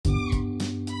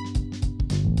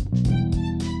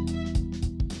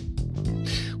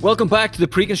Welcome back to the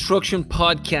Preconstruction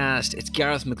Podcast. It's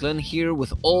Gareth McGlynn here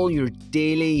with all your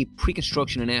daily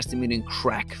pre-construction and estimating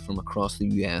crack from across the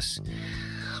US.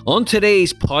 On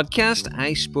today's podcast,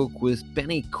 I spoke with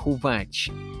Bennie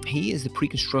Kovach. He is the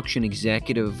Preconstruction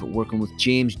Executive working with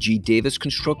James G. Davis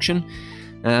Construction.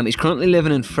 He's currently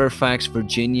living in Fairfax,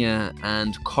 Virginia,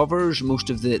 and covers most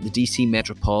of the DC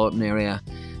metropolitan area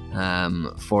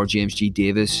for James G.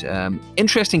 Davis.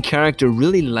 Interesting character,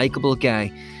 really likable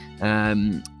guy.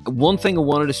 One thing I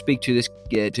wanted to speak to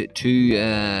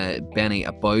Bennie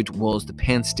about was the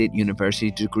Penn State University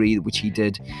degree which he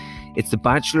did. It's the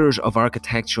Bachelor's of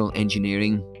Architectural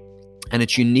Engineering, and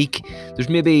it's unique. There's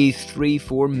maybe 3,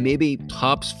 4, maybe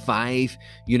tops 5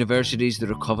 universities that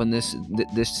are covering this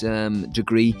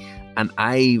degree, and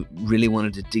I really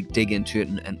wanted to dig into it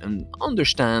and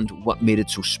understand what made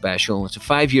it so special. It's a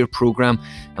 5-year program,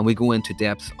 and we go into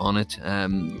depth on it.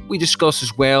 We discuss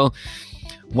as well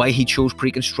why he chose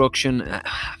pre-construction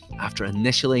after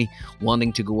initially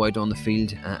wanting to go out on the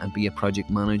field and be a project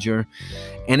manager.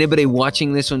 Anybody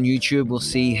watching this on YouTube will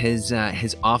see his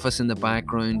office in the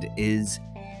background is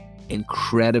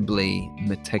incredibly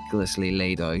meticulously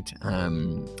laid out.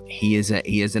 He is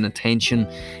an attention.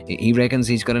 He reckons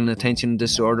he's got an attention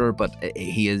disorder, but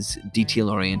he is detail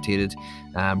orientated.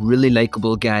 Really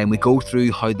likable guy, and we go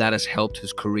through how that has helped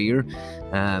his career,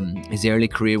 his early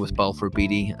career with Balfour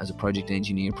Beatty as a project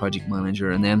engineer, project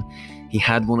manager, and then he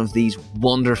had one of these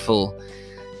wonderful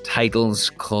titles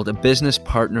called a business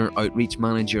partner outreach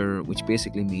manager, which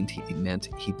basically meant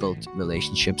he built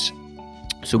relationships.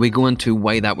 So we go into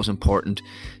why that was important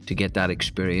to get that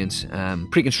experience.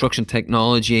 Pre-construction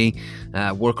technology,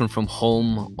 working from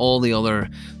home, all the other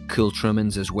cool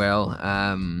trimmings as well.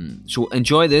 So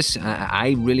enjoy this.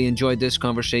 I really enjoyed this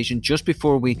conversation. Just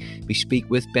before we speak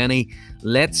with Bennie,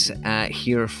 let's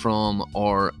hear from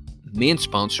our main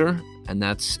sponsor, and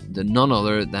that's none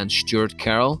other than Stuart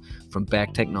Carroll from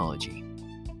Beck Technology.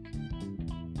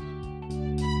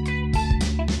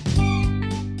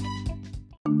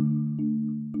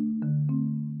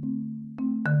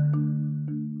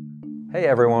 Hey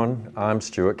everyone, I'm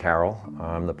Stuart Carroll.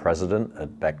 I'm the president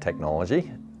at Beck Technology.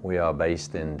 We are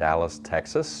based in Dallas,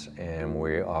 Texas, and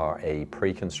we are a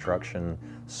pre-construction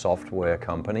software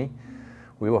company.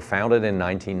 We were founded in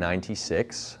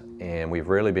 1996, and we've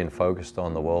really been focused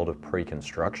on the world of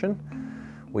pre-construction.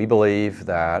 We believe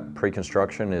that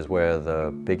pre-construction is where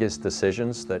the biggest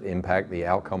decisions that impact the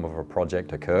outcome of a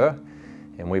project occur.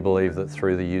 And we believe that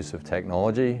through the use of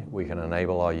technology, we can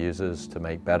enable our users to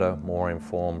make better, more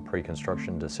informed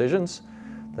pre-construction decisions,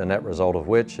 the net result of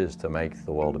which is to make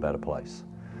the world a better place.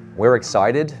 We're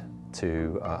excited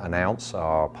to announce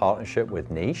our partnership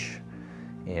with Niche.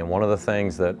 And one of the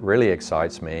things that really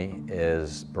excites me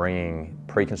is bringing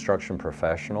pre-construction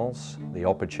professionals the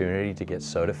opportunity to get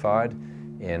certified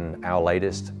in our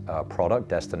latest product,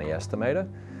 Destiny Estimator.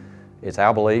 It's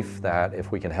our belief that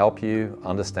if we can help you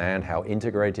understand how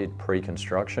integrated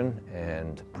pre-construction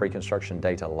and pre-construction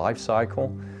data lifecycle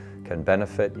can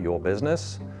benefit your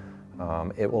business,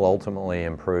 it will ultimately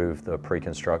improve the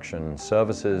pre-construction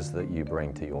services that you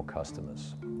bring to your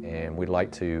customers. And we'd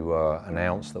like to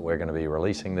announce that we're going to be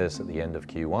releasing this at the end of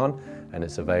Q1, and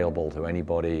it's available to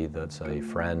anybody that's a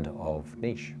friend of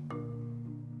Niche.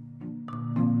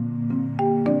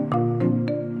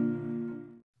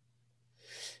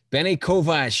 Bennie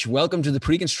Kovach, welcome to the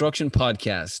Preconstruction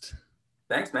Podcast.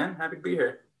 Thanks, man. Happy to be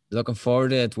here. Looking forward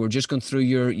to it. We're just going through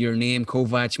your name,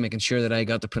 Kovach, making sure that I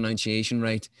got the pronunciation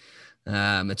right.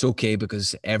 It's okay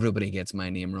because everybody gets my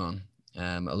name wrong.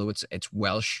 Although it's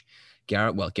Welsh.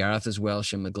 Gareth is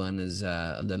Welsh and McGlynn is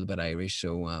a little bit Irish.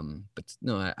 So, but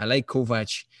no, I like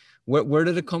Kovach. Where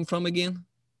did it come from again?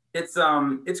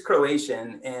 It's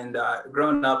Croatian, and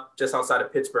growing up just outside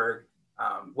of Pittsburgh,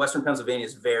 Western Pennsylvania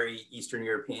is very Eastern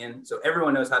European, so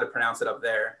everyone knows how to pronounce it up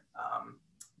there.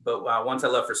 But once I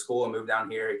left for school and moved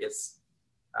down here, it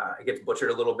gets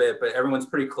butchered a little bit, but everyone's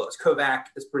pretty close. Kovac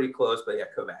is pretty close, but yeah,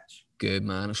 Kovach. Good,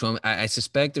 man. So I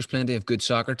suspect there's plenty of good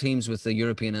soccer teams with the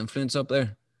European influence up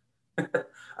there.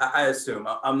 I assume.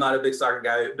 I'm not a big soccer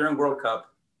guy. During World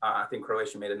Cup, I think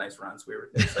Croatia made a nice run, so we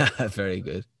were excited. Very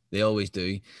good. They always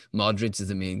do. Modric is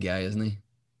the main guy, isn't he?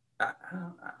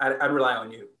 I'd rely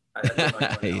on you.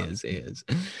 He is.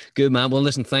 Good, man. Well,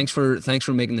 listen, thanks for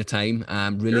making the time.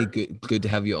 Really good to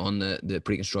have you on the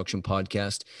Preconstruction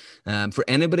Podcast. For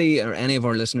anybody or any of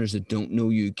our listeners that don't know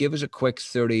you, give us a quick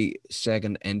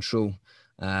 30-second intro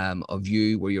of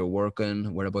you, where you're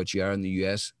working, whereabouts you are in the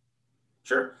US.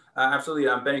 Sure. Absolutely.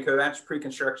 I'm Bennie Kovach,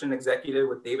 Preconstruction Executive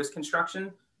with Davis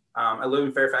Construction. I live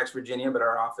in Fairfax, Virginia, but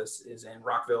our office is in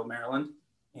Rockville, Maryland.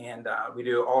 And we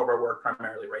do all of our work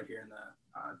primarily right here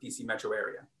DC metro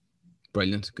area.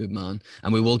 Brilliant, good man.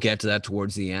 And we will get to that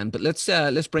towards the end. But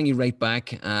let's bring you right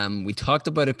back. We talked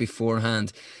about it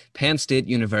beforehand. Penn State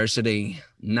University,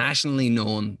 nationally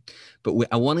known. But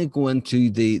I want to go into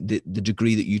the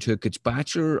degree that you took. It's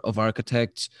Bachelor of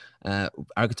Architecture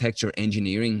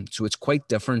Engineering. So it's quite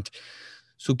different.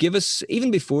 So give us, even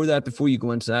before that, before you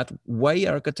go into that, why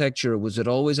architecture? Was it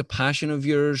always a passion of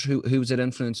yours? Who was it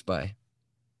influenced by?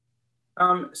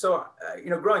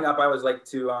 Growing up, I always liked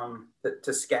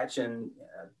to sketch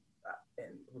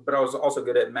but I was also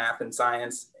good at math and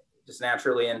science just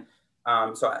naturally. And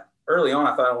early on,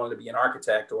 I thought I wanted to be an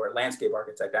architect or a landscape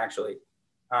architect, actually.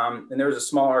 And there was a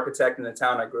small architect in the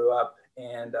town I grew up,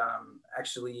 and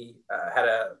had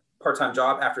a part-time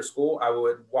job after school. I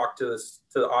would walk to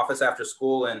the office after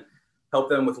school and help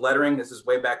them with lettering. This is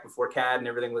way back before CAD and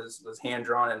everything was hand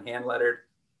drawn and hand lettered.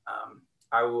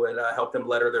 I would help them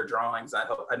letter their drawings.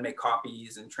 I'd make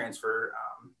copies and transfer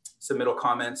submittal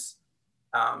comments.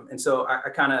 And so I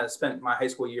kind of spent my high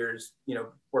school years,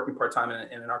 working part-time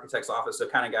in an architect's office. So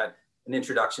kind of got an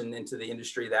introduction into the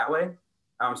industry that way.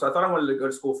 So I thought I wanted to go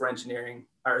to school for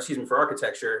for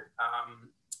architecture.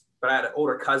 But I had an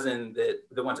older cousin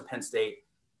that went to Penn State,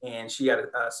 and she had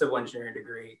a civil engineering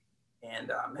degree,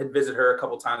 and had visited her a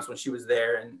couple of times when she was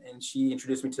there. And she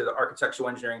introduced me to the architectural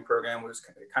engineering program, which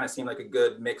kind of seemed like a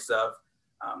good mix of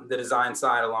the design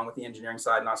side along with the engineering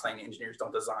side. Not saying engineers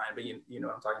don't design, but you know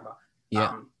what I'm talking about.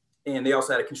 Yeah. And they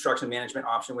also had a construction management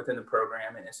option within the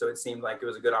program. And so it seemed like it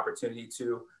was a good opportunity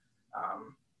to,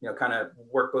 kind of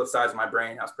work both sides of my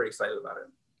brain. I was pretty excited about it.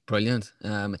 Brilliant.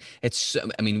 I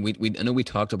know we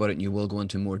talked about it and you will go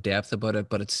into more depth about it,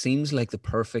 but it seems like the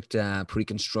perfect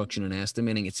pre-construction and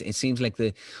estimating. It seems like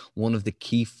one of the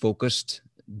key focused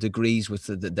degrees with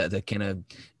the kind of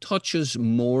touches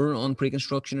more on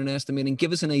pre-construction and estimating.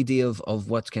 Give us an idea of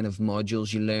what kind of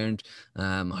modules you learned,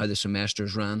 how the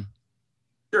semesters ran.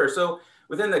 Sure. So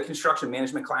within the construction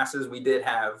management classes, we did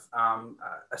have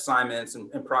assignments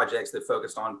and projects that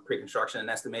focused on pre-construction and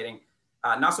estimating.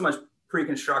 Not so much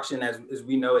pre-construction as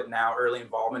we know it now, early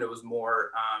involvement. It was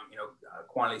more,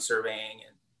 quantity surveying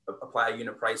and apply a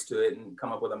unit price to it and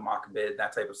come up with a mock bid,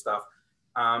 that type of stuff.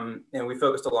 And we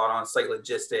focused a lot on site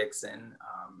logistics and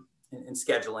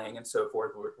scheduling and so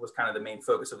forth was kind of the main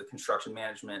focus of the construction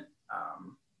management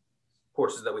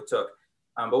courses that we took.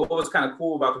 But what was kind of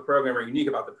cool about the program or unique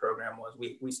about the program was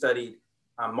we studied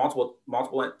multiple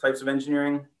types of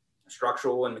engineering,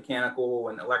 structural and mechanical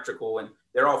and electrical, and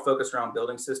they're all focused around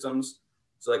building systems.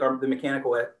 So like the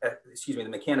mechanical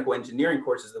engineering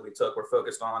courses that we took were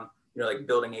focused on, like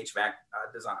building HVAC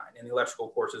design, and the electrical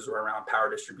courses were around power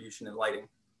distribution and lighting,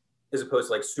 as opposed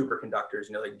to like superconductors,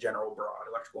 like general broad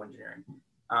electrical engineering.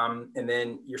 And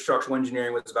then your structural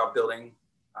engineering was about building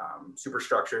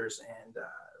superstructures, and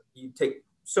you take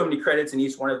so many credits in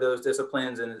each one of those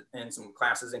disciplines and some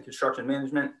classes in construction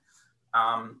management.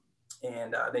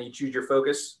 Then you choose your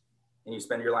focus and you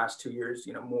spend your last 2 years,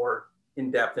 more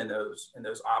in depth in those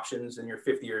options. In your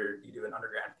fifth year, you do an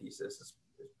undergrad thesis.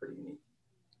 It's pretty unique.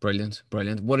 Brilliant.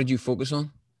 What did you focus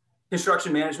on?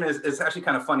 Construction management is actually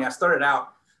kind of funny.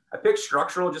 I picked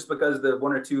structural just because the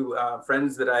one or two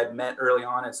friends that I had met early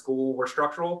on at school were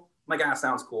structural. I'm like,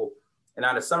 sounds cool. And I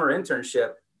had a summer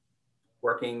internship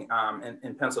working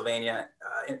in Pennsylvania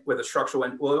with a structural,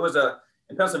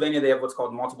 in Pennsylvania, they have what's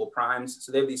called multiple primes.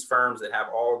 So they have these firms that have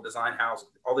all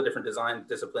the different design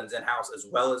disciplines in-house, as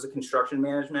well as a construction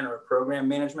management or a program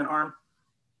management arm.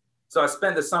 So I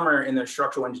spent the summer in the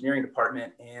structural engineering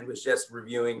department and was just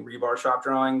reviewing rebar shop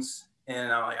drawings.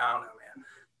 And I'm like, I don't know,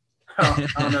 man.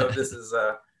 I don't know if this is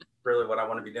really what I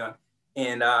want to be doing.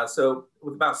 And so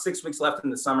with about 6 weeks left in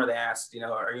the summer, they asked,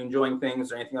 are you enjoying things? Is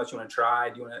there anything else you want to try?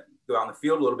 Do you want to go out in the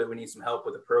field a little bit? We need some help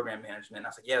with the program management. And I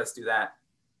was like, yeah, let's do that.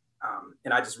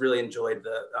 And I just really enjoyed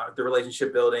the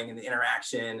relationship building and the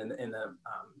interaction and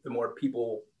the more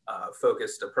people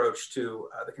focused approach to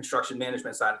the construction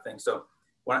management side of things. So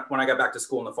when I got back to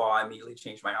school in the fall, I immediately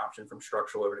changed my option from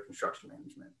structural over to construction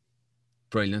management.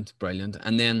 Brilliant.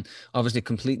 And then obviously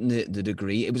completing the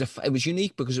degree, it was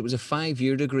unique because it was a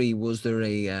 5-year degree. Was there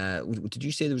did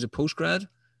you say there was a postgrad?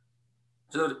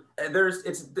 So there's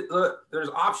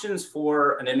options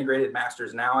for an integrated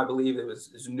master's now. I believe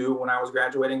it's new when I was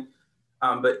graduating,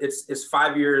 but it's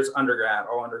 5 years undergrad,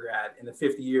 all undergrad. In the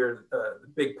fifth year, the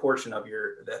big portion of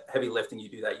the heavy lifting you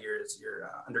do that year is your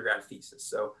undergrad thesis.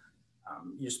 So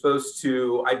you're supposed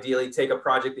to ideally take a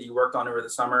project that you worked on over the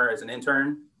summer as an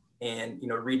intern and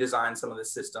redesign some of the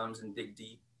systems and dig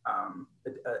deep, a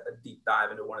deep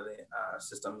dive into one of the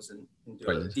systems and do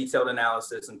a detailed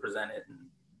analysis and present it.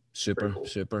 Super, cool.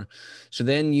 super. So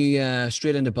then you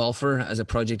straight into Balfour as a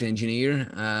project engineer.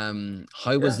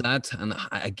 How was that? And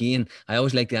again, I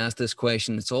always like to ask this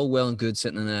question. It's all well and good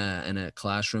sitting in a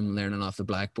classroom learning off the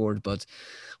blackboard, but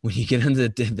when you get into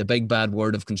the big bad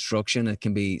word of construction, it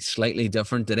can be slightly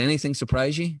different. Did anything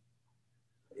surprise you?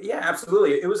 Yeah,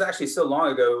 absolutely. It was actually so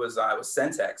long ago. It was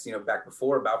Centex, back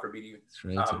before Balfour Beatty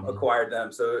acquired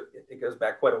them. So it goes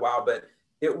back quite a while. But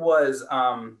it was,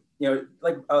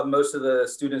 like most of the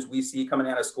students we see coming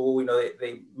out of school,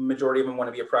 they majority of them want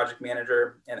to be a project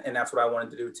manager, and that's what I wanted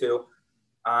to do too.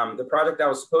 The project I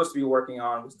was supposed to be working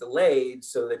on was delayed,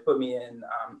 so they put me in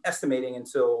estimating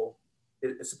until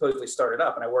it supposedly started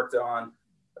up, and I worked on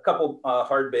a couple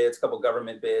hard bids, a couple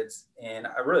government bids, and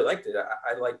I really liked it.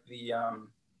 I liked the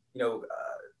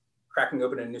cracking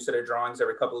open a new set of drawings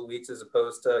every couple of weeks as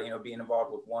opposed to, being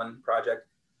involved with one project.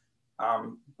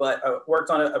 But I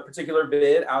worked on a particular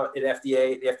bid out at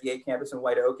FDA, the FDA campus in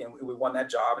White Oak, and we won that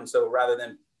job. And so rather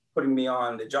than putting me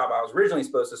on the job I was originally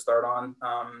supposed to start on,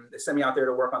 they sent me out there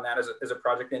to work on that as a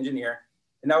project engineer.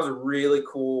 And that was a really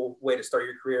cool way to start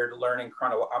your career, to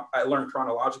I learned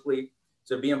chronologically.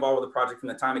 So be involved with the project from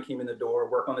the time it came in the door,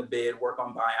 work on the bid, work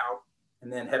on buyout,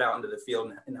 and then head out into the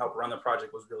field and help run the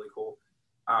project was really cool.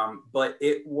 But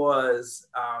it was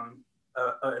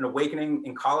an awakening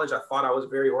in college. I thought I was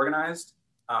very organized,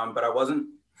 but I wasn't.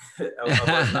 I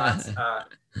was not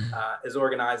as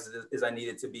organized as I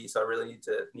needed to be. So I really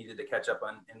needed to catch up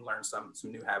on and learn some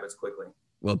new habits quickly.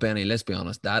 Well, Benny, let's be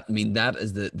honest. That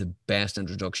is the best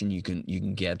introduction you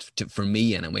can get to, for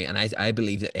me anyway. And I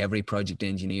believe that every project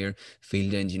engineer,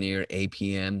 field engineer,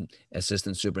 APM,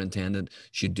 assistant superintendent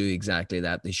should do exactly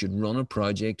that. They should run a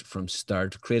project from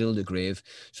start, cradle to grave.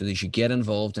 So they should get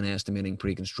involved in estimating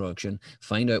pre-construction,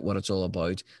 find out what it's all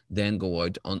about, then go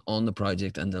out on the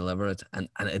project and deliver it. And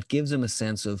it gives them a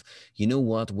sense of, you know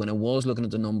what, when I was looking at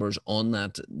the numbers on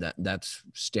that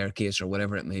staircase or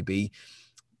whatever it may be,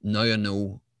 now I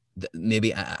know that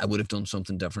maybe I would have done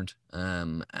something different.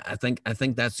 I think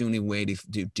that's the only way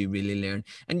to really learn.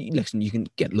 And listen, you can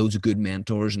get loads of good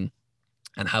mentors and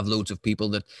have loads of people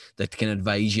that can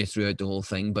advise you throughout the whole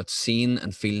thing. But seeing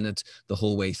and feeling it the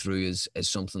whole way through is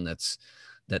something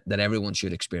that everyone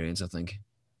should experience, I think.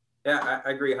 Yeah, I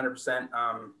agree 100%.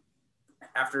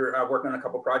 After working on a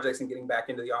couple projects and getting back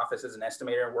into the office as an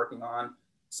estimator and working on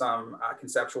some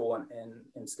conceptual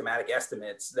and schematic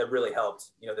estimates, that really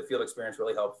helped. The field experience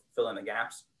really helped fill in the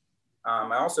gaps.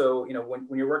 I also,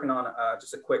 when you're working on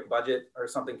just a quick budget or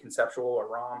something conceptual or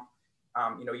ROM,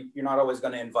 you're not always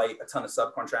going to invite a ton of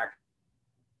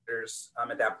subcontractors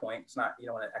at that point. It's not, you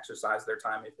don't want to exercise their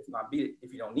time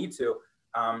if you don't need to.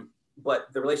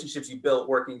 But the relationships you built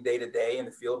working day to day in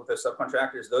the field with those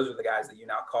subcontractors, those are the guys that you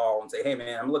now call and say, hey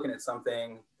man, I'm looking at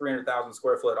something, 300,000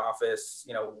 square foot office,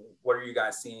 what are you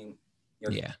guys seeing?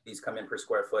 These come in per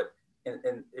square foot.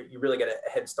 And you really get a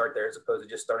head start there as opposed to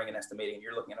just starting an estimating.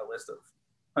 You're looking at a list of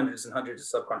hundreds and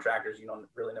hundreds of subcontractors. You don't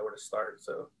really know where to start.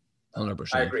 So 100%.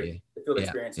 I agree. The field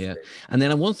experience is big. And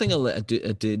then one thing I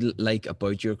did like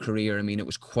about your career, I mean, it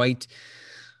was quite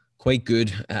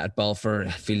good at Balfour,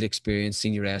 field experience,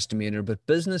 senior estimator, but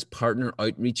business partner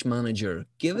outreach manager.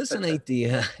 Give us an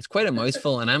idea. It's quite a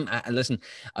mouthful. And listen,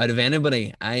 out of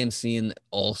anybody, I am seeing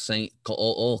all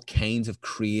kinds of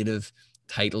creative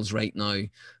titles right now.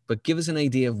 But give us an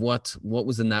idea of what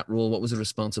was in that role, what was the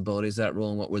responsibilities of that role,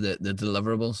 and what were the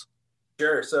deliverables?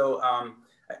 Sure. So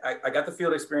I got the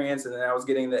field experience, and then I was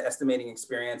getting the estimating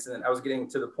experience, and then I was getting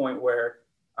to the point where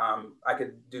I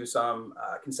could do some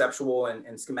conceptual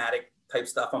and schematic type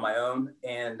stuff on my own.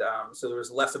 And so there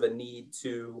was less of a need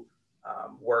to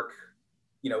work,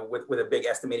 with a big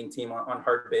estimating team on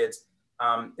hard bids.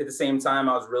 At the same time,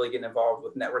 I was really getting involved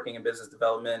with networking and business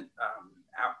development,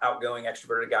 outgoing,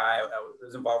 extroverted guy. I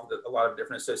was involved with a lot of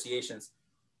different associations.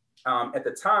 At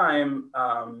the time,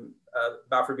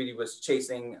 Balfour Beatty was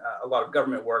chasing a lot of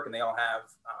government work, and they all have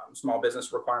small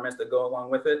business requirements that go along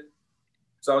with it.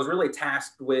 So I was really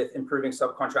tasked with improving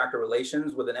subcontractor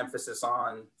relations with an emphasis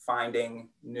on finding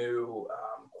new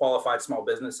qualified small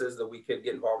businesses that we could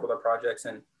get involved with our projects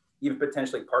and even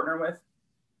potentially partner with.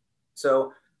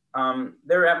 So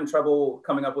they were having trouble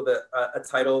coming up with a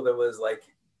title that was like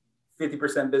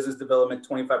 50% business development,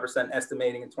 25%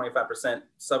 estimating, and 25%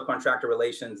 subcontractor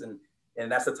relations.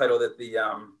 And that's the title that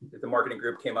the marketing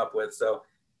group came up with. So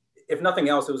if nothing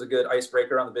else, it was a good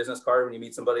icebreaker on the business card when you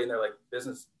meet somebody and they're like,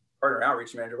 business partner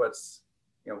outreach manager, what's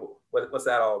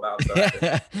that all about? So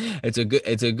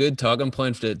it's a good talking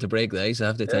point to break the ice, I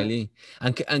have to tell you.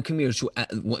 And come here. So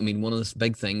one of the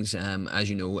big things, as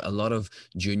you know, a lot of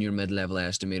junior mid-level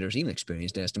estimators, even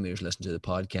experienced estimators, listen to the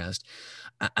podcast.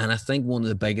 And I think one of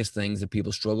the biggest things that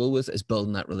people struggle with is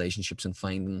building that relationships and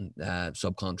finding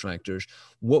subcontractors.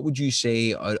 What would you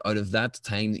say out of that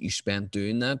time that you spent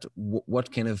doing that?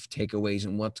 What kind of takeaways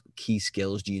and what key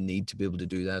skills do you need to be able to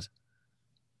do that?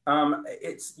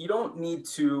 You don't need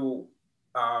to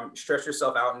stress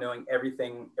yourself out knowing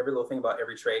everything, every little thing about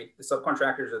every trade. The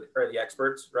subcontractors are the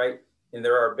experts, right? And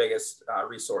they're our biggest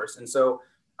resource. And so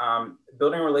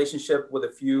building a relationship with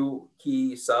a few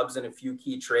key subs and a few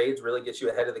key trades really gets you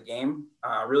ahead of the game.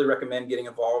 Really recommend getting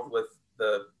involved with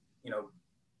the,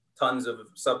 tons of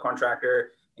subcontractor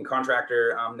and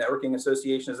contractor networking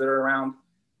associations that are around.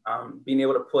 Being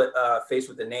able to put a face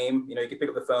with the name, you can pick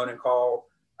up the phone and call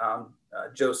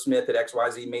Joe Smith at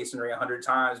XYZ Masonry 100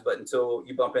 times, but until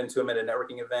you bump into him at a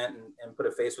networking event and put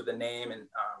a face with a name and,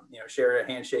 share a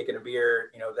handshake and a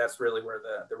beer, that's really where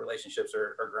the relationships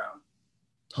are grown.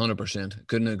 100%.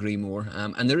 Couldn't agree more.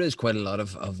 And there is quite a lot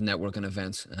of networking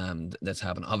events that's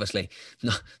happening. Obviously,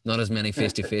 not as many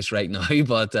face-to-face right now,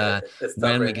 but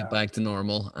when we get back to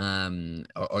normal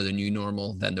or the new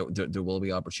normal, then there will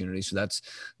be opportunities. So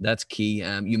that's key.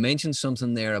 You mentioned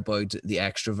something there about the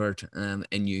extrovert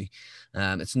in you.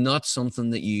 It's not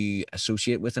something that you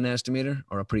associate with an estimator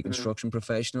or a pre-construction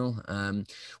professional.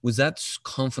 Was that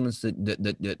confidence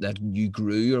that you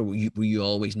grew, or were you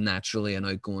always naturally an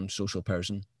outgoing social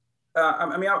person?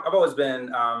 I've always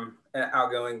been an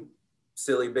outgoing,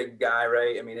 silly, big guy,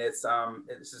 right?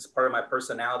 It's just part of my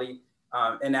personality.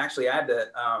 And actually, I had to,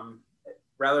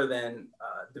 rather than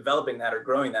developing that or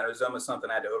growing that, it was almost something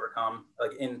I had to overcome.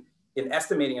 Like in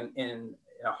estimating in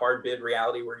a hard bid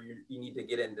reality where you need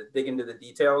to dig into the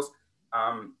details.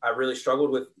 I really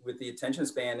struggled with the attention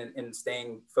span and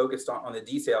staying focused on the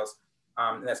details.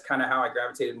 And that's kind of how I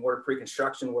gravitated more to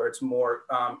pre-construction, where it's more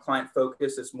client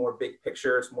focused, it's more big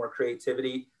picture, it's more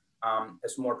creativity,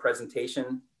 it's more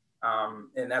presentation.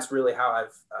 And that's really how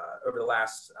I've, over the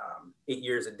last 8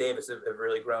 years at Davis, have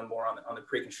really grown more on the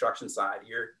pre-construction side.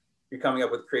 You're coming up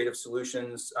with creative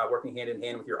solutions, working hand in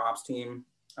hand with your ops team.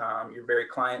 You're very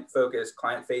client focused,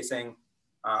 client facing,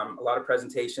 a lot of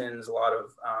presentations, a lot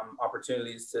of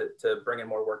opportunities to bring in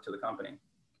more work to the company.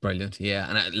 Brilliant. Yeah.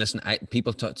 And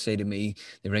people say to me,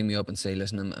 they ring me up and say,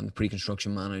 listen, I'm a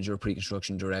pre-construction manager,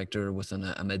 pre-construction director within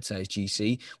a mid-sized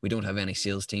GC. We don't have any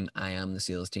sales team. I am the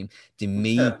sales team. To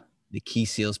me, the key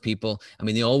salespeople,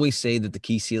 they always say that the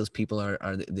key salespeople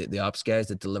are the ops guys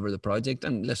that deliver the project.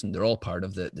 And listen, they're all part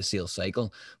of the sales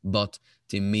cycle. But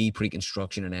to me,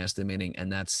 pre-construction and estimating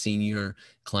and that senior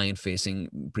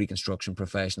client-facing pre-construction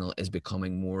professional is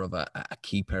becoming more of a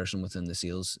key person within the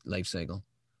sales life cycle.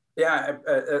 Yeah,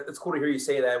 it's cool to hear you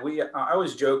say that. I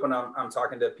always joke when I'm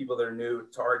talking to people that are new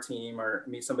to our team or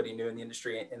meet somebody new in the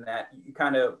industry, in that you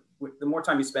kind of, the more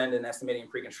time you spend in estimating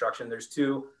and pre-construction, there's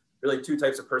two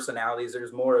types of personalities.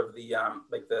 There's more of the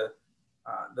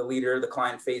the leader, the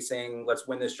client facing, let's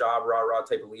win this job, rah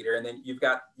type of leader, and then you've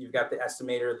got the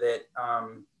estimator that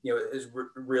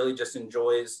really just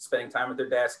enjoys spending time at their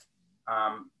desk,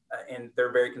 and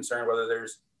they're very concerned whether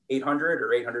there's 800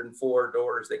 or 804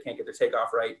 doors they can't get their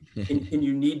takeoff right. And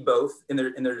you need both, and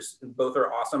there's both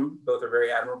are awesome, both are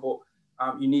very admirable.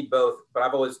 You need both, but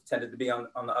I've always tended to be on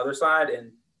the other side,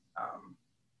 and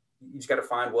you just got to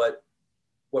find what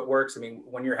works.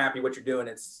 When you're happy what you're doing,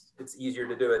 it's easier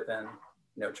to do it than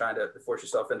trying to force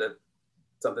yourself into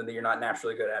something that you're not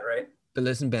naturally good at, right? But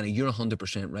listen, Benny, you're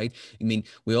 100% right.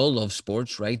 We all love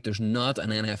sports, right? There's not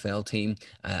an NFL team,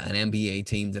 an NBA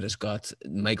team that has got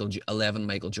 11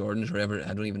 Michael Jordans or whatever.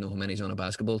 I don't even know how many's on a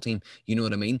basketball team. You know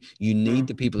what I mean? You need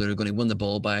the people that are going to win the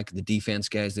ball back, the defense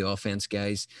guys, the offense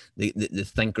guys, the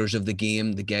thinkers of the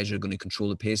game, the guys that are going to control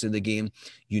the pace of the game.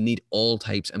 You need all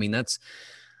types.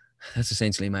 That's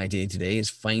essentially my day today, is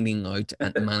finding out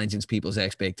and managing people's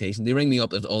expectations. They ring me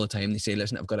up all the time. They say,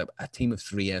 listen, I've got a team of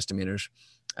 3 estimators.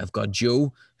 I've got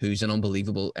Joe, who's an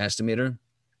unbelievable estimator,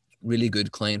 really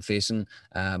good client facing,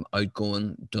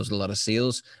 outgoing, does a lot of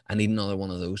sales. I need another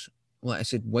one of those. Well, I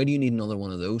said, why do you need another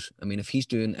one of those?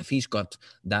 If he's got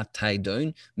that tied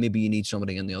down, maybe you need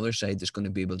somebody on the other side that's going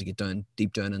to be able to get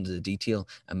deep down into the detail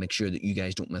and make sure that you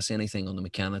guys don't miss anything on the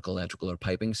mechanical, electrical, or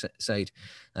piping side.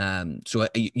 So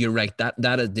you're right.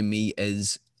 That to me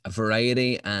is a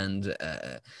variety and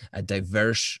a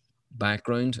diverse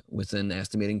background within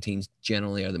estimating teams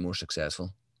generally are the more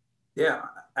successful. Yeah,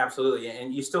 absolutely.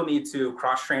 And you still need to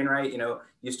cross-train, right?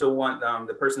 You still want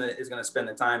the person that is going to spend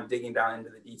the time digging down into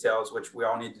the details, which we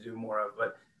all need to do more of.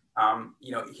 But,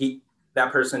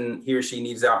 that person, he or she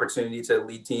needs the opportunity to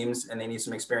lead teams, and they need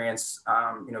some experience,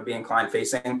 being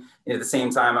client-facing. And at the same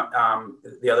time,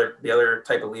 the other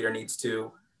type of leader needs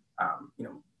to,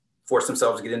 force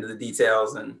themselves to get into the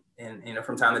details and and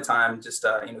from time to time, just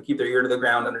keep their ear to the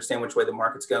ground, understand which way the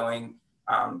market's going,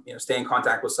 stay in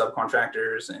contact with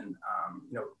subcontractors, and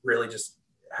really just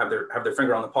have their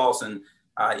finger on the pulse. And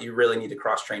you really need to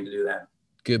cross train to do that.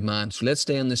 Good man. So let's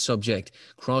stay on this subject.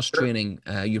 Cross-training.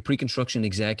 You're pre-construction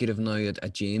executive now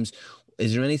at James.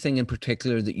 Is there anything in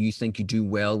particular that you think you do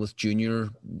well with junior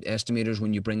estimators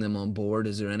when you bring them on board?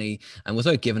 Is there any, and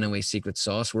without giving away secret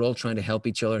sauce, we're all trying to help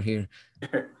each other here.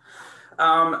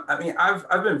 I mean,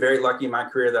 I've been very lucky in my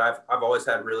career that I've always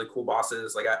had really cool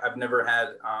bosses. Like I've never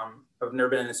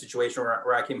been in a situation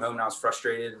where I came home and I was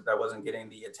frustrated that I wasn't getting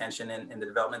the attention and the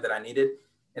development that I needed.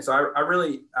 And so I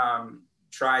really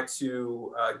try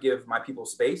to give my people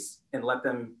space and let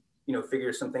them,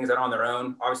 figure some things out on their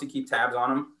own. Obviously keep tabs on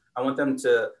them. I want them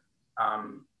to,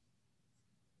 I'm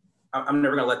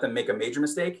never going to let them make a major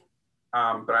mistake.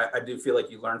 But I do feel like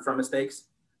you learn from mistakes.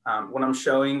 When I'm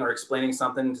showing or explaining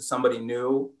something to somebody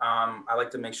new, I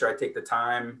like to make sure I take the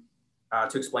time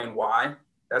to explain why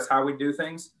that's how we do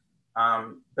things.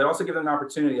 But also give them an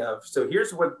opportunity of, so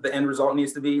here's what the end result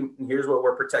needs to be, and here's what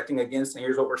we're protecting against, and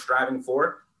here's what we're striving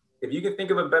for. If you can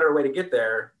think of a better way to get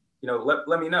there,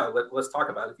 let me know. Let's talk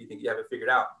about it if you think you have it figured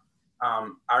out.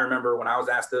 I remember when I was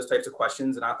asked those types of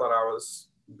questions and I thought I was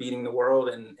beating the world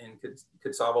and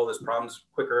could solve all those problems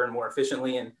quicker and more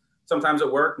efficiently. And sometimes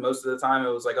it worked. Most of the time it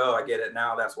was like, oh, I get it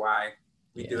now. That's why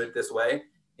we do it this way.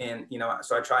 And,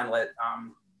 so I try and let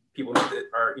people know that,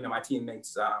 or, my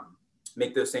teammates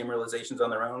make those same realizations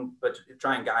on their own, but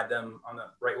try and guide them on the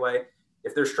right way.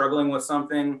 If they're struggling with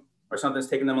something or something's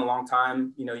taking them a long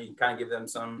time, you can kind of give them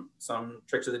some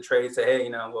tricks of the trade. Say, hey,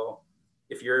 well,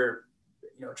 if you're,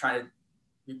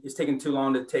 it's taking too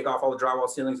long to take off all the drywall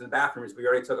ceilings in the bathrooms, but you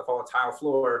already took off all the tile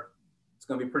floor, it's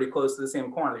going to be pretty close to the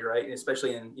same quantity, right? And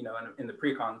especially in the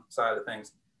pre-con side of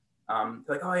things.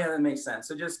 Like, oh yeah, that makes sense.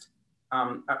 So just,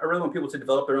 I really want people to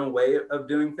develop their own way of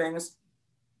doing things,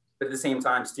 but at the same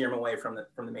time, steer them away from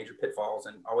the major pitfalls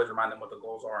and always remind them what the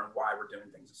goals are and why we're doing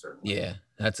things a certain way. Yeah,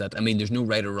 that's it. I mean, there's no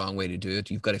right or wrong way to do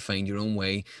it. You've got to find your own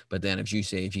way. But then, if you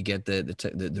get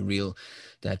the real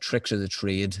tricks of the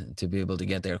trade to be able to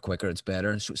get there quicker, it's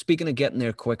better. So speaking of getting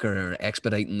there quicker or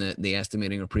expediting the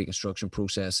estimating or pre-construction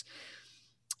process,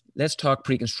 let's talk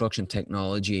pre-construction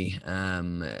technology.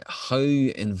 How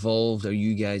involved are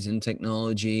you guys in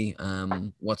technology?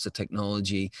 What's the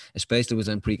technology, especially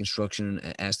within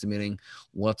pre-construction estimating?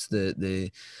 What's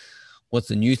the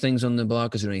new things on the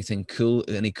block? Is there any cool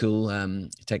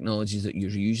technologies that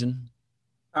you're using?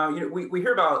 We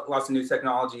hear about lots of new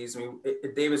technologies. I mean,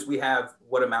 at Davis, we have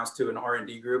what amounts to an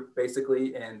R&D group,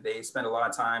 basically, and they spend a lot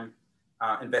of time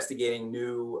investigating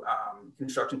new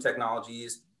construction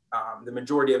technologies. The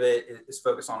majority of it is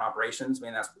focused on operations. I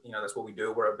mean, that's what we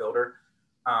do. We're a builder.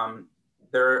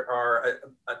 There are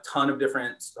a ton of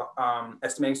different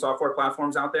estimating software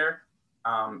platforms out there.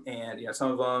 And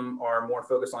some of them are more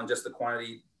focused on just the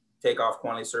quantity takeoff,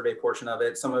 quantity survey portion of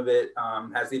it. Some of it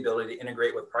has the ability to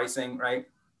integrate with pricing, right?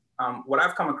 What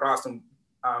I've come across and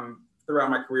throughout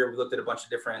my career, we looked at a bunch of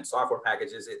different software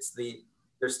packages.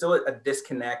 There's still a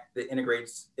disconnect that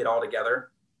integrates it all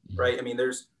together, right? I mean,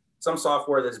 there's some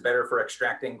software that's better for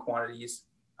extracting quantities,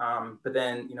 but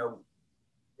then,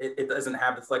 it doesn't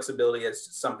have the flexibility as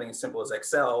something as simple as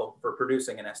Excel for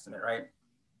producing an estimate, right?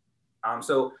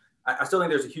 So I still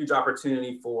think there's a huge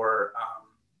opportunity for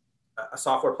a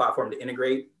software platform to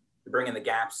integrate, to bring in the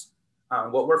gaps.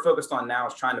 What we're focused on now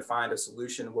is trying to find a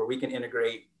solution where we can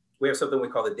integrate. We have something we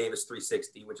call the Davis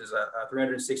 360, which is a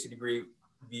 360-degree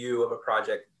view of a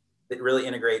project that really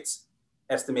integrates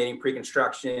estimating,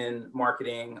 pre-construction,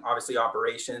 marketing, obviously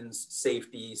operations,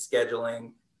 safety,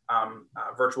 scheduling,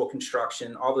 virtual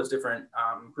construction, all those different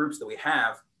groups that we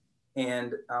have.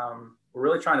 And we're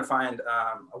really trying to find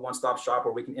a one-stop shop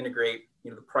where we can integrate,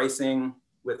 the pricing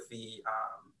with the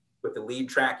lead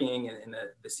tracking and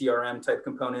the CRM type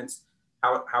components,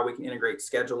 how we can integrate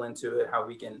schedule into it, how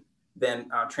we can then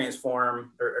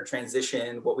transform or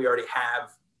transition what we already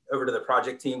have over to the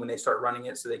project team when they start running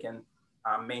it so they can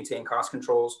maintain cost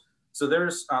controls. So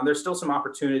there's still some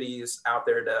opportunities out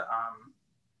there to,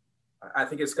 I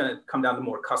think it's going to come down to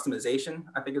more customization,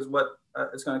 I think is what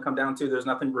it's going to come down to. There's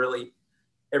nothing really,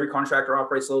 every contractor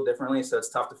operates a little differently. So it's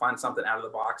tough to find something out of the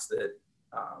box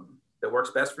that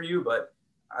works best for you. But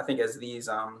I think as these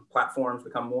platforms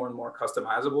become more and more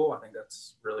customizable, I think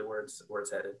that's really where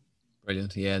it's headed.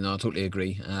 Brilliant. Yeah, no, I totally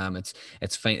agree.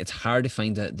 It's fine. It's hard to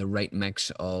find the right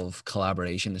mix of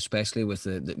collaboration, especially with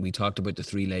we talked about the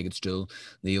three-legged stool,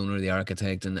 the owner, the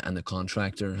architect, and the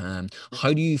contractor.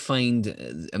 How do you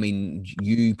find? I mean,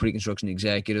 you pre-construction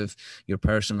executive, your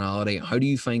personality. How do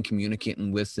you find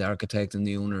communicating with the architect and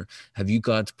the owner? Have you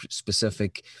got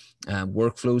specific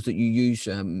workflows that you use?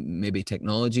 Maybe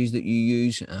technologies that you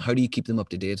use? How do you keep them up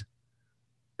to date?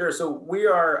 Sure. So we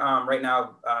are right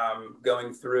now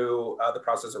going through the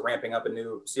process of ramping up a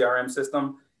new CRM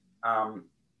system.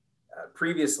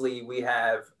 Previously,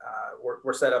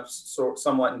 we're set up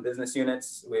somewhat in business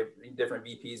units. We have different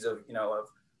VPs of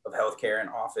healthcare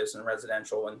and office and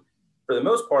residential. And for the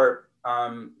most part,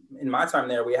 in my time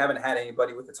there, we haven't had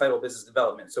anybody with the title of business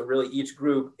development. So really, each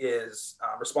group is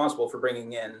responsible for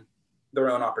bringing in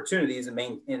their own opportunities and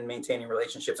maintaining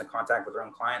relationships and contact with their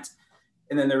own clients.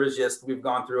 And then we've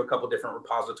gone through a couple different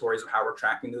repositories of how we're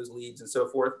tracking those leads and so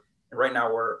forth. And right now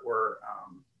we're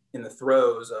in the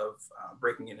throes of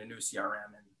breaking in a new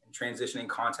CRM and transitioning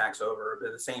contacts over. But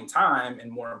at the same time,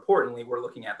 and more importantly, we're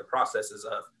looking at the processes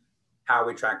of how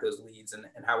we track those leads and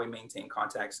how we maintain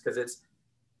contacts. Because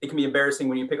it can be embarrassing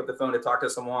when you pick up the phone to talk to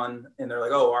someone and they're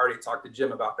like, oh, I already talked to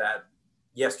Jim about that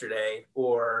yesterday,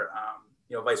 or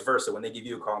vice versa, when they give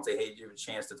you a call and say, hey, do you have a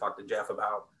chance to talk to Jeff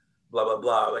about blah, blah,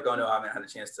 blah. Like, oh no, I haven't had a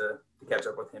chance to catch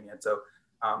up with him yet. So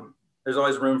there's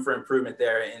always room for improvement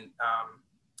there. And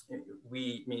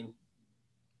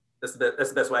that's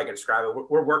the best way I can describe it.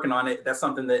 We're working on it. That's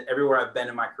something that everywhere I've been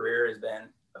in my career has been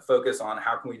a focus on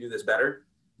how can we do this better?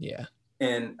 Yeah.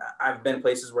 And I've been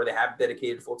places where they have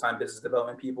dedicated full-time business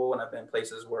development people. And I've been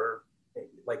places where,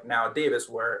 like now at Davis,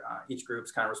 where each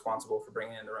group's kind of responsible for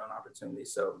bringing in their own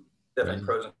opportunities. So definitely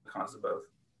pros and cons of both.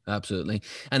 Absolutely.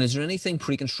 And is there anything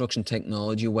pre-construction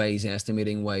technology wise,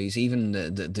 estimating wise, even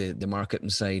the marketing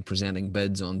side, presenting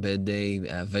bids on bid day,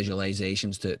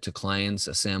 visualizations to clients,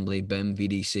 assembly, BIM,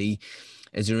 VDC?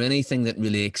 Is there anything that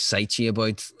really excites you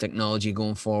about technology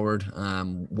going forward?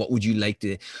 What would you like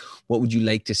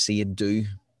to see it do?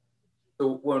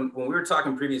 So when we were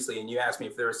talking previously and you asked me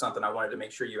if there was something I wanted to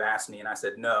make sure you asked me, and I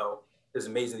said no, it's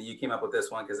amazing that you came up with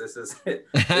this one, because this is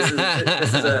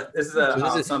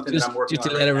something that I'm working on. Just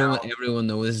to let everyone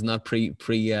know, this is not pre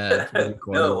no,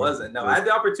 it wasn't. No, I had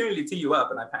the opportunity to tee you up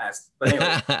and I passed. But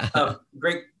anyway,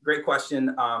 great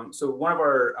question. So one of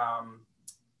our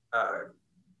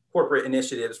corporate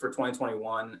initiatives for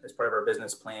 2021 as part of our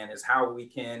business plan is how we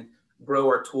can grow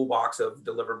our toolbox of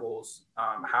deliverables.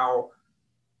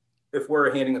 If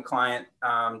we're handing a client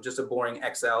just a boring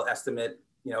Excel estimate,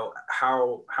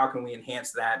 how can we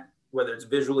enhance that, whether it's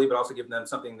visually, but also give them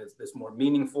something that's more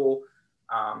meaningful,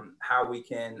 how we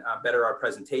can better our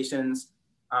presentations.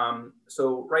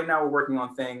 So right now we're working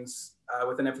on things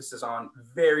with an emphasis on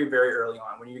very, very early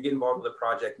on, when you get involved with a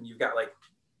project and you've got like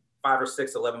 5 or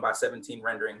 6 11 by 17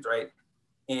 renderings, right?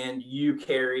 And you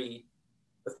carry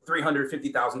a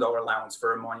 $350,000 allowance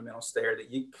for a monumental stair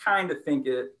that you kind of think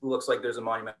it looks like there's a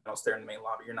monumental stair in the main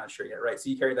lobby. You're not sure yet, right? So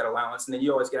you carry that allowance, and then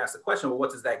you always get asked the question, well, what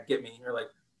does that get me? And you're like,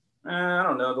 I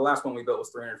don't know. The last one we built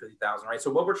was $350,000, right? So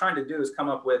what we're trying to do is come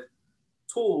up with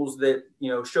tools that,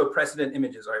 show precedent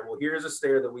images. All right, well, here's a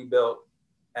stair that we built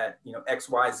at,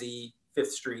 XYZ 5th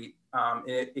Street. And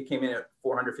it came in at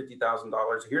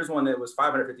 $450,000. Here's one that was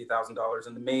 $550,000.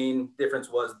 And the main difference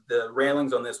was the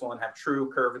railings on this one have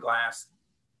true curved glass,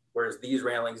 whereas these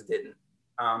railings didn't.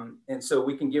 And so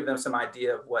we can give them some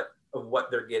idea of what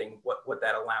they're getting, what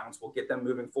that allowance will get them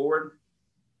moving forward,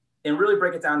 and really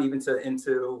break it down even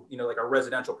into like our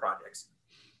residential projects.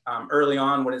 Early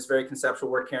on, when it's very conceptual,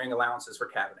 we're carrying allowances for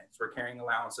cabinets, we're carrying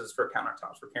allowances for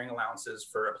countertops, we're carrying allowances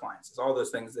for appliances, all those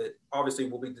things that obviously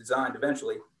will be designed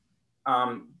eventually.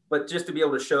 But just to be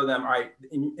able to show them, all right,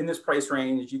 in this price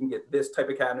range, you can get this type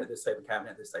of cabinet, this type of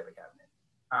cabinet, this type of cabinet.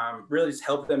 Really just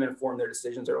help them inform their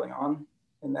decisions early on.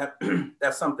 And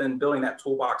that's something, building that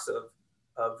toolbox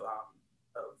of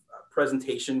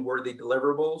presentation worthy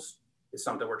deliverables is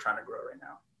something we're trying to grow right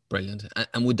now. Brilliant.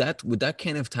 And would that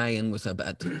kind of tie in with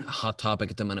a hot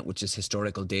topic at the minute, which is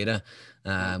historical data,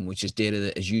 which is data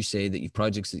that, as you say, that you've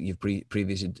projects that you've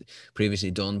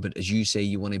previously done, but as you say,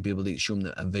 you want to be able to show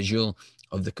them a visual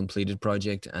of the completed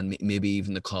project and maybe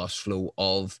even the cost flow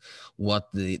of what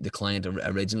the client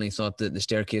originally thought that the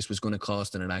staircase was going to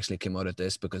cost, and it actually came out at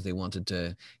this because they wanted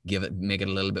to make it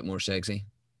a little bit more sexy.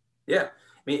 Yeah,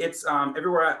 I mean, it's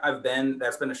everywhere I've been,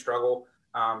 that's been a struggle.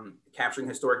 Capturing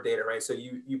historic data, right? So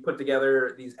you put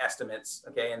together these estimates,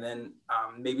 okay, and then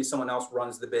maybe someone else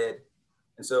runs the bid.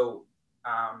 And so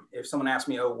if someone asks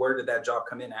me, oh, where did that job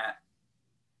come in at?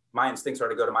 My instincts are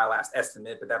to go to my last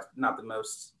estimate, but that's not the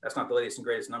latest and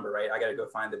greatest number, right? I got to go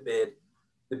find the bid.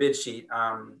 the bid sheet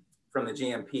from the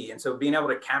GMP. And so being able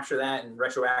to capture that and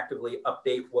retroactively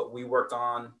update what we worked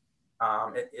on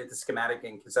at the schematic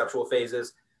and conceptual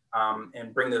phases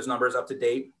and bring those numbers up to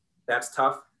date, that's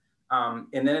tough. And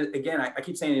then again, I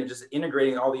keep saying, just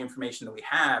integrating all the information that we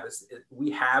have.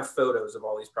 We have photos of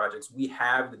all these projects. We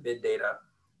have the bid data.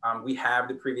 We have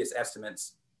the previous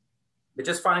estimates. But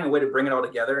just finding a way to bring it all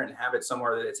together and have it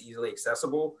somewhere that it's easily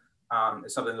accessible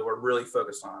is something that we're really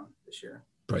focused on this year.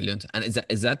 Brilliant. And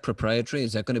is that proprietary?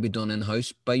 Is that going to be done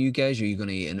in-house by you guys, or are you going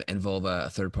to involve a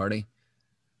third party?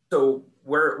 So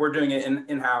we're doing it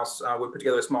in-house. We put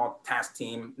together a small task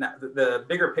team. Now, the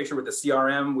bigger picture with the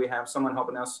CRM, we have someone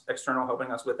helping us, external helping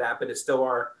us with that, but it's still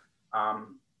our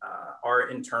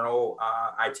internal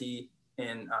IT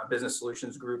and business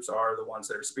solutions groups are the ones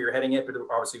that are spearheading it. But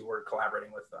obviously, we're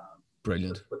collaborating with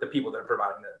brilliant with the people that are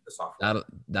providing the software.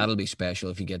 That'll be special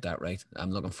if you get that right.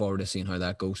 I'm looking forward to seeing how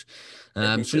that goes.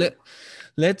 So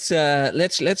let's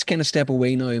kind of step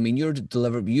away now. I mean,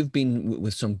 you've been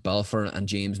with some Balfour and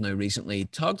James now recently.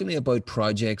 Talk to me about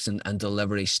projects and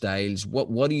delivery styles.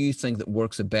 What do you think that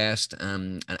works the best?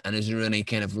 And is there any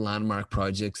kind of landmark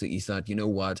projects that you thought, you know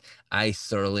what, I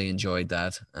thoroughly enjoyed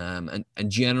that? And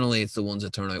generally it's the ones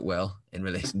that turn out well in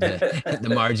relation to the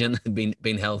margin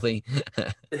being healthy.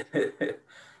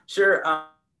 Sure.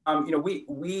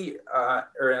 We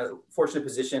are in a fortunate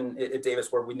position at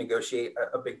Davis where we negotiate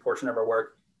a big portion of our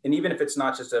work. And even if it's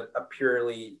not just a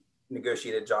purely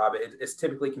negotiated job, it's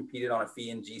typically competed on a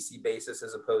fee and GC basis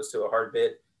as opposed to a hard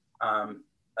bid.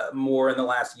 More in the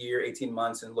last year, 18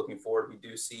 months, and looking forward, we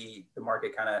do see the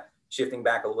market kind of shifting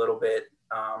back a little bit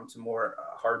to more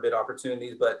hard bid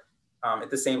opportunities. But at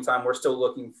the same time, we're still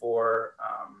looking for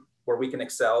where we can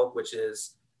excel, which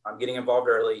is getting involved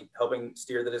early, helping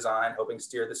steer the design, helping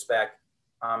steer the spec,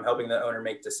 helping the owner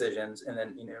make decisions, and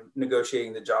then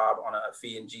negotiating the job on a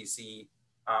fee and GC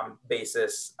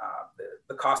basis.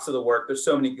 The cost of the work. There's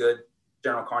so many good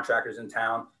general contractors in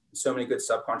town, so many good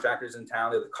subcontractors in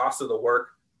town. The cost of the work,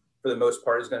 for the most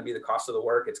part, is going to be the cost of the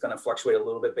work. It's going to fluctuate a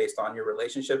little bit based on your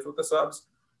relationships with the subs.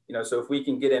 So if we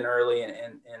can get in early and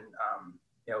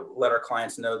let our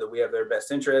clients know that we have their best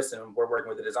interests and we're working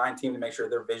with the design team to make sure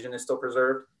their vision is still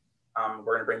preserved. We're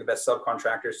going to bring the best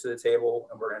subcontractors to the table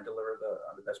and we're going to deliver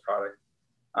the best product.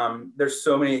 There's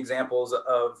so many examples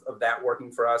of that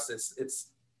working for us.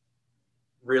 It's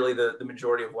really the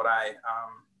majority of what I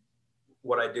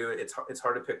do. It's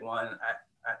hard to pick one.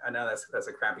 I know that's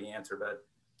a crappy answer, but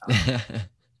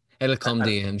it'll come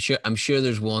to you. I'm sure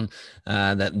there's one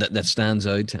that stands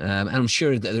out. And I'm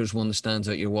sure that there's one that stands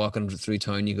out. You're walking through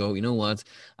town, you go, you know what?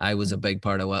 I was a big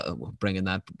part of bringing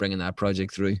that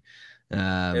project through.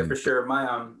 Yeah, for sure.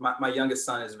 My youngest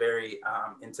son is very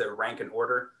into rank and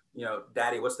order.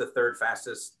 Daddy, what's the third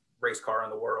fastest race car in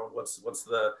the world? What's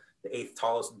the eighth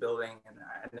tallest building? And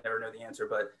I never know the answer,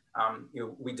 but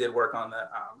we did work on the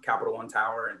Capital One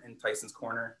Tower in Tyson's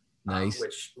Corner. Nice.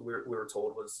 Which we were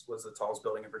told was the tallest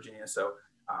building in Virginia. So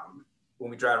when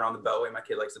we drive around the Beltway, my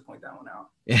kid likes to point that one out.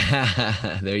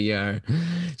 Yeah, there you are.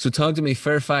 So talk to me,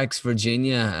 Fairfax,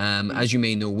 Virginia. As you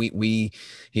may know, we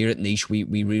here at Niche, we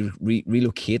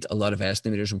relocate a lot of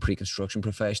estimators and pre-construction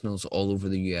professionals all over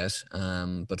the US.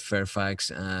 But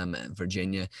Fairfax,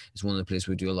 Virginia is one of the places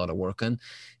we do a lot of work in.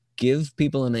 Give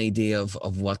people an idea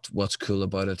of what's cool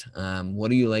about it. What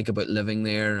do you like about living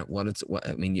there?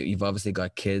 You've obviously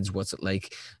got kids. What's it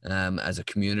like as a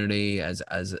community? As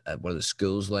what are the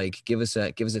schools like? Give us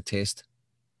a taste.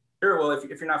 Sure. Well,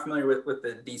 if you're not familiar with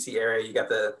the DC area, you got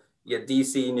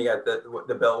DC and you got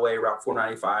the Beltway, Route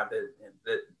 495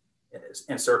 that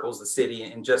encircles the city,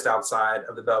 and just outside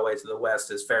of the Beltway to the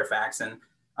west is Fairfax. And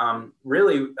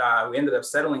we ended up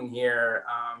settling here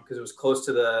because it was close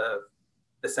to the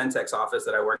Centex office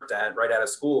that I worked at right out of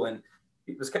school. And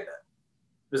it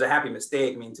was a happy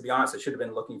mistake. I mean, to be honest, I should have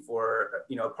been looking for,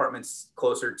 apartments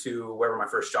closer to wherever my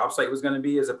first job site was going to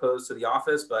be as opposed to the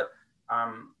office. But,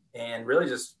 and really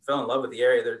just fell in love with the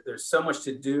area. There's so much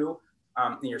to do.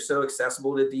 And you're so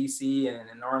accessible to DC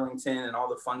and Arlington and all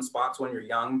the fun spots when you're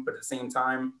young, but at the same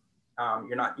time,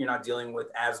 you're not dealing with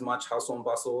as much hustle and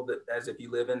bustle as if you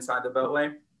live inside the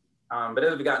Beltway. But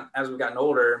as we've gotten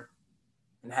older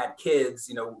and had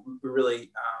kids, we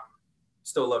really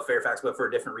still love Fairfax, but for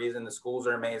a different reason. The schools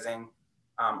are amazing.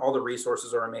 All the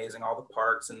resources are amazing. All the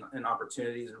parks and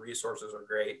opportunities and resources are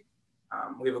great.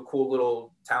 We have a cool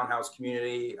little townhouse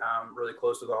community, really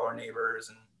close with all our neighbors.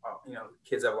 And,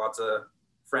 kids have lots of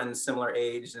friends similar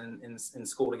age and in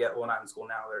school together. Well, not in school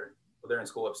now. They're in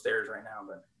school upstairs right now.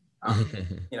 But,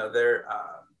 they're,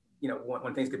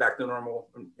 when things get back to normal,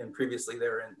 and previously they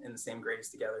were in the same grades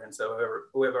together. And so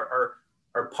we have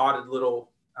our potted little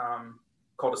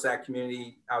cul-de-sac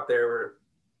community out there where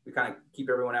we kind of keep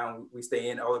everyone out and we stay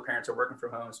in. All the parents are working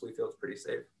from home, so we feel it's pretty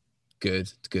safe.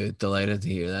 Good, good. Delighted to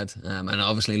hear that. And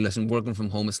obviously, listen, working from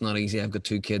home, it's not easy. I've got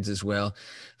two kids as well,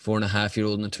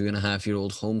 4.5-year-old and a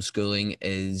 2.5-year-old. Homeschooling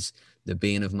is the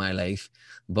bane of my life,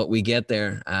 but we get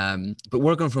there. But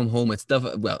working from home, it's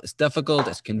difficult.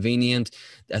 It's convenient.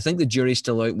 I think the jury's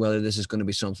still out whether this is going to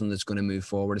be something that's going to move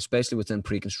forward, especially within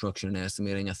pre-construction and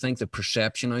estimating. I think the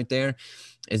perception out there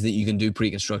is that you can do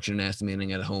pre-construction and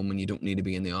estimating at home and you don't need to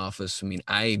be in the office. I mean,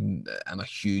 I'm a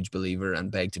huge believer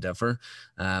and beg to differ.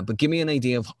 But give me an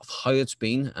idea of how it's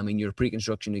been. I mean, you're a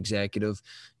pre-construction executive,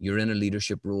 you're in a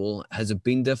leadership role. Has it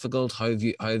been difficult? How have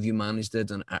you managed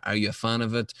it? And are you a fan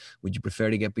of it? Would you prefer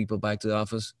to get people back to the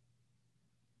office?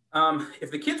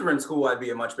 If the kids were in school, I'd be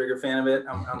a much bigger fan of it.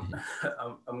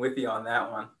 I'm with you on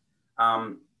that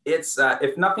one. It's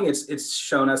if nothing, it's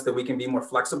shown us that we can be more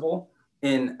flexible.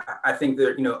 And I think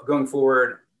that, going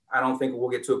forward, I don't think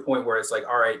we'll get to a point where it's like,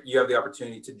 all right, you have the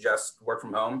opportunity to just work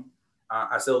from home.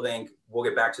 I still think we'll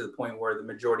get back to the point where the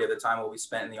majority of the time will be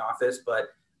spent in the office, but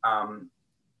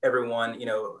everyone,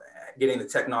 getting the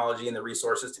technology and the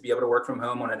resources to be able to work from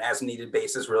home on an as needed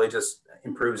basis really just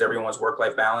improves everyone's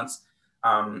work-life balance,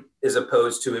 as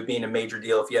opposed to it being a major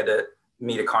deal if you had to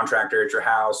meet a contractor at your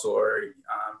house, or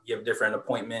you have a different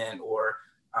appointment, or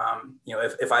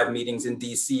if I have meetings in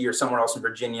DC or somewhere else in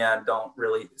Virginia, I don't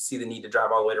really see the need to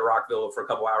drive all the way to Rockville for a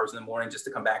couple hours in the morning just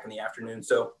to come back in the afternoon.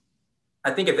 So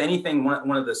I think if anything,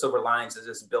 one of the silver linings is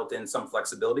just built in some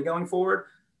flexibility going forward.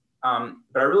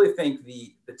 But I really think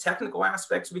the technical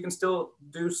aspects we can still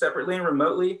do separately and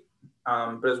remotely.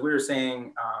 But as we were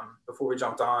saying before we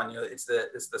jumped on, it's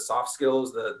the soft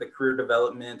skills, the career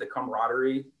development, the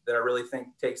camaraderie that I really think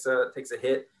takes a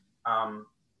hit.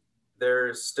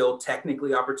 There's still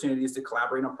technically opportunities to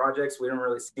collaborate on projects. We don't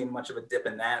really see much of a dip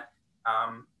in that.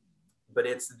 But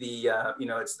it's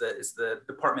it's the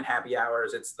department happy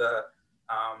hours. It's the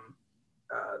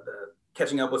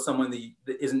catching up with someone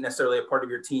that isn't necessarily a part of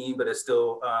your team, but is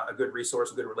still a good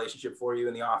resource, a good relationship for you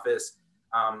in the office.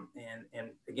 And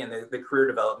again, the career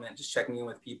development, just checking in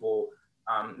with people,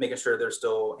 making sure they're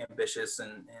still ambitious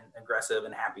and aggressive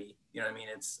and happy. You know what I mean?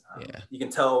 It's you can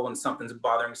tell when something's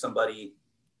bothering somebody,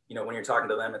 when you're talking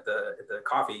to them at the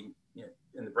coffee,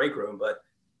 in the break room. But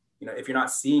if you're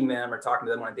not seeing them or talking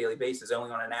to them on a daily basis, only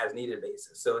on an as needed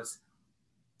basis. So it's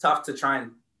tough to try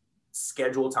and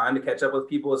schedule time to catch up with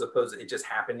people as opposed to it just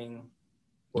happening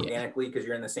organically because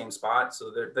you're in the same spot.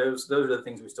 So those are the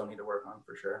things we still need to work on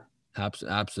for sure.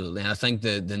 Absolutely. And I think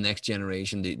the next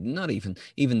generation, not even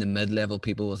the mid-level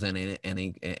people within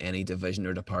any division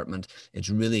or department, it's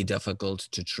really difficult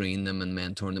to train them and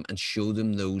mentor them and show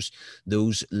them those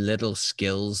little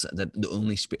skills that the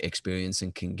only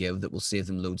experiencing can give, that will save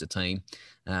them loads of time.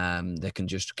 They can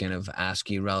just kind of ask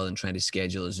you rather than trying to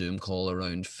schedule a Zoom call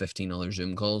around 15 other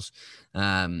Zoom calls.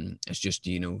 It's just,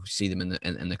 see them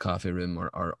in the coffee room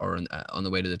or on the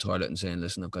way to the toilet and saying,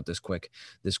 listen, I've got this quick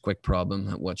problem.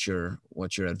 What's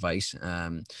your advice?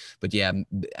 But yeah,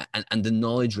 and the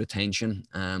knowledge retention.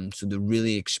 So the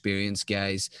really experienced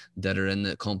guys that are in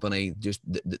the company, just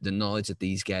the knowledge that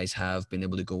these guys have been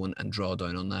able to go and draw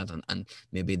down on that, and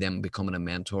maybe them becoming a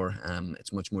mentor.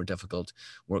 It's much more difficult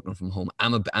working from home.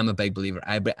 I'm a big believer.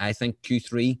 I think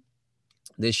Q3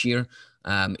 this year,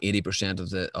 80%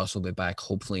 of us will be back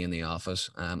hopefully in the office,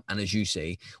 and as you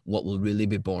say, what will really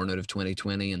be born out of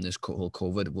 2020 and this whole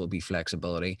COVID will be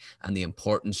flexibility and the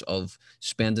importance of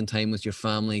spending time with your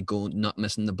family, not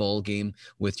missing the ball game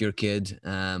with your kid,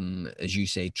 as you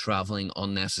say, traveling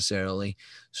unnecessarily.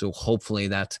 So hopefully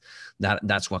that's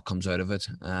what comes out of it.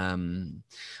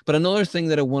 But another thing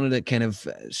that I wanted to kind of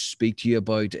speak to you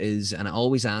about is, and I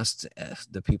always asked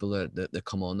the people that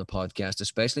come on the podcast,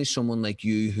 especially someone like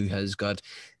you who has got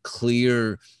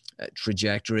clear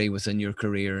trajectory within your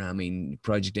career. I mean,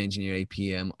 project engineer,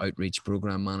 APM, outreach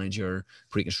program manager,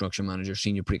 pre-construction manager,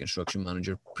 senior pre-construction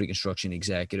manager, pre-construction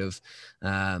executive,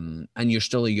 and you're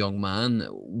still a young man.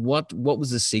 What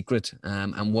was the secret,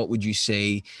 and what would you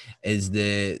say is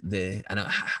the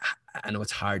I know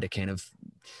it's hard to kind of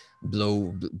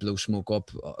blow smoke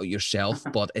up yourself,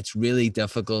 but it's really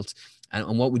difficult.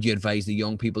 And what would you advise the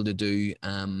young people to do?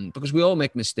 Because we all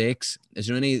make mistakes. Is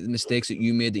there any mistakes that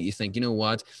you made that you think,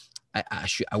 what,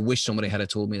 I wish somebody had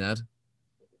told me that?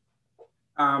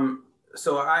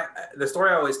 So the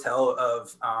story I always tell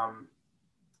of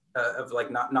like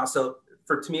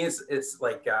to me it's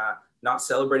like not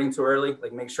celebrating too early.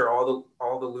 Like make sure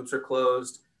all the loops are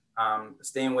closed.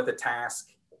 Staying with a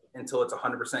task until it's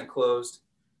 100% closed.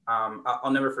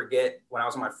 I'll never forget when I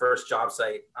was on my first job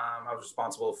site. I was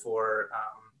responsible for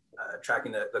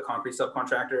tracking the concrete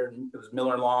subcontractor. It was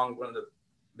Miller and Long, one of the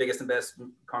biggest and best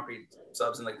concrete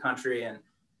subs in the country. And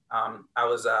I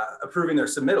was approving their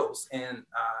submittals, and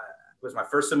it was my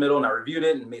first submittal, and I reviewed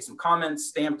it and made some comments,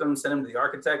 stamped them, sent them to the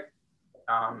architect.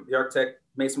 The architect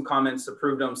made some comments,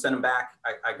 approved them, sent them back.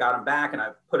 I got them back, and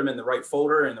I put them in the right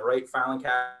folder in the right filing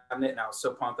cabinet. And I was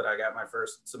so pumped that I got my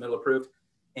first submittal approved.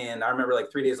 And I remember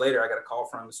like 3 days later, I got a call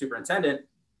from the superintendent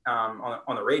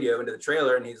on the radio into the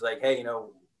trailer. And he's like, hey, you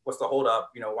know, what's the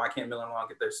holdup? You know, why can't Miller and Long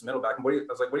get their submittal back? And I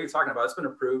was like, what are you talking about? It's been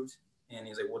approved. And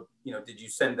he's like, well, you know, did you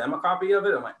send them a copy of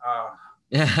it? I'm like,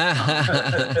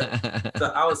 So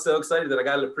I was so excited that I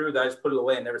got it approved. I just put it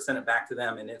away and never sent it back to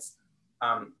them. And it's,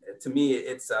 to me,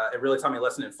 it really taught me a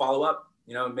lesson in follow up.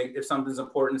 You know, if something's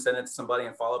important, send it to somebody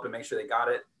and follow up and make sure they got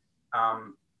it.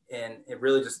 And it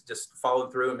really just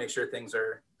followed through and make sure things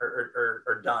are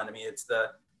done. I mean, it's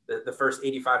the first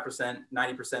 85%,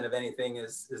 90% of anything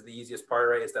is the easiest part,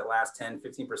 right? It's that last 10,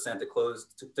 15%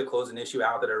 to close an issue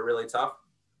out that are really tough.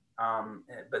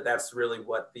 But that's really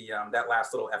what that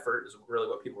last little effort is really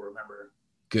what people remember.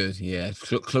 Good, yeah.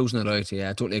 Closing it out, yeah,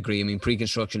 I totally agree. I mean,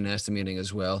 pre-construction estimating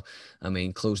as well. I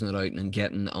mean, closing it out and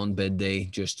getting on bid day,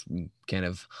 just kind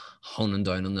of honing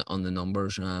down on the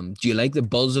numbers. Do you like the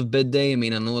buzz of bid day? I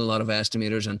mean, I know a lot of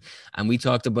estimators, and we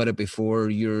talked about it before.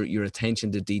 Your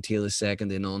attention to detail is second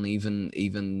to none.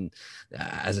 Even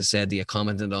as I said, you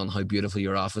commented on how beautiful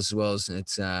your office was.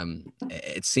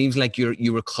 It seems like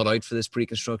you were cut out for this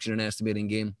pre-construction and estimating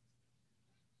game.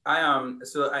 I'm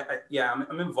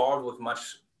involved with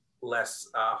much less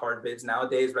hard bids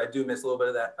nowadays, but I do miss a little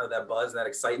bit of that buzz, that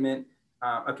excitement.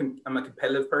 I'm a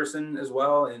competitive person as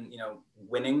well, and you know,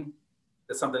 winning.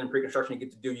 That's something in pre-construction you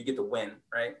get to do. You get to win,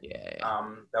 right? Yeah.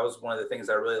 That was one of the things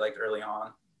I really liked early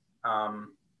on.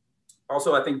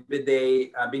 Also, I think bid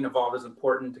day, being involved is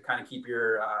important to kind of keep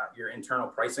your internal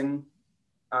pricing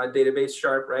database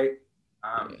sharp, right?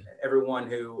 Everyone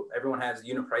has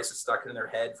unit prices stuck in their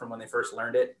head from when they first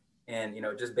learned it. And, you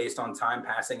know, just based on time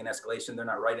passing and escalation, they're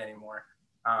not right anymore.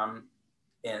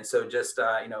 And so just,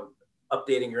 you know,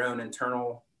 updating your own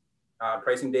internal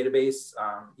pricing database,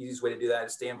 easiest way to do that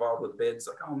is stay involved with bids.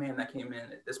 Like, oh man, that came in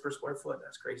at this per square foot.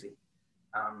 That's crazy.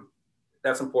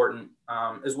 That's important.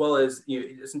 As well as, you know,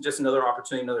 it's just another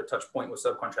opportunity, another touch point with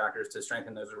subcontractors to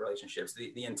strengthen those relationships.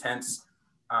 The intense,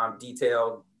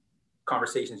 detailed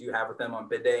conversations you have with them on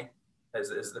bid day as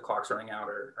the clock's running out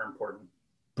are important.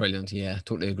 Brilliant. Yeah,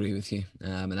 totally agree with you.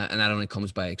 And that only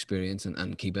comes by experience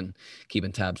and keeping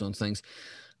tabs on things.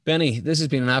 Bennie, this has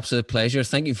been an absolute pleasure.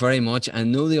 Thank you very much. I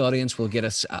know the audience will get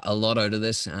us a lot out of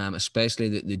this, especially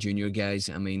the junior guys.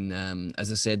 I mean,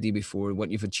 as I said to you before,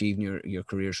 what you've achieved in your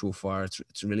career so far,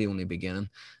 it's really only beginning.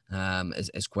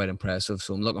 Is quite impressive.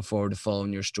 So I'm looking forward to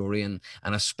following your story and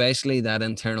especially that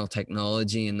internal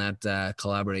technology and that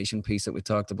collaboration piece that we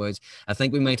talked about. I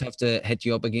think we might have to hit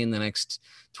you up again the next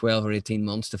 12 or 18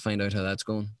 months to find out how that's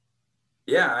going.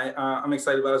 Yeah, I'm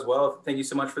excited about it as well. Thank you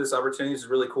so much for this opportunity. This is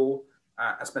really cool.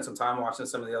 I spent some time watching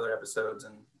some of the other episodes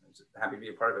and I'm just happy to be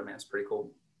a part of it, man. It's pretty cool.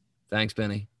 Thanks,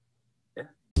 Bennie. Yeah.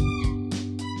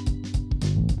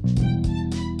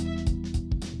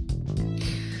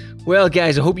 Well,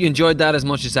 guys, I hope you enjoyed that as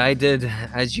much as I did.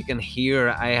 As you can hear,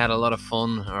 I had a lot of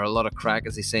fun, or a lot of crack,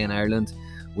 as they say in Ireland,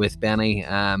 with Bennie.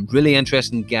 Really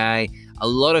interesting guy. A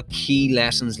lot of key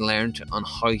lessons learned on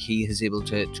how he is able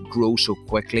to grow so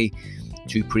quickly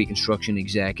to pre-construction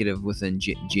executive within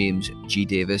James G.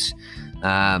 Davis.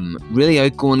 Really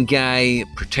outgoing guy,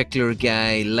 particular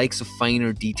guy, likes the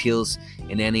finer details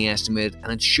in any estimate,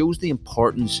 and it shows the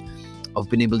importance of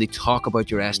being able to talk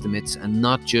about your estimates and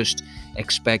not just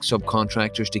expect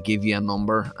subcontractors to give you a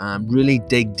number. Really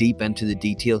dig deep into the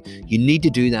detail. You need to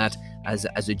do that as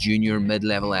a junior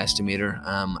mid-level estimator.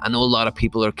 I know a lot of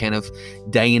people are kind of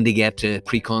dying to get to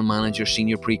pre-con manager,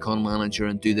 senior pre-con manager,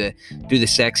 and do the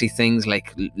sexy things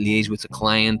like liaise with the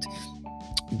client,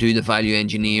 do the value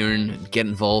engineering, get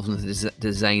involved in the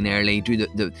design early, do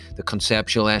the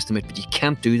conceptual estimate, but you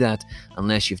can't do that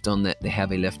unless you've done the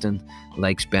heavy lifting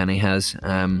like Bennie has.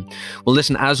 Well,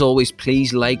 listen, as always,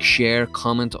 please like, share,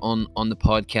 comment on the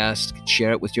podcast,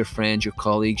 share it with your friends, your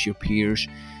colleagues, your peers.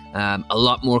 A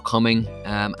lot more coming,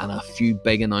 and a few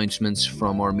big announcements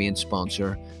from our main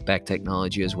sponsor, Beck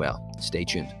Technology, as well. Stay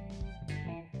tuned.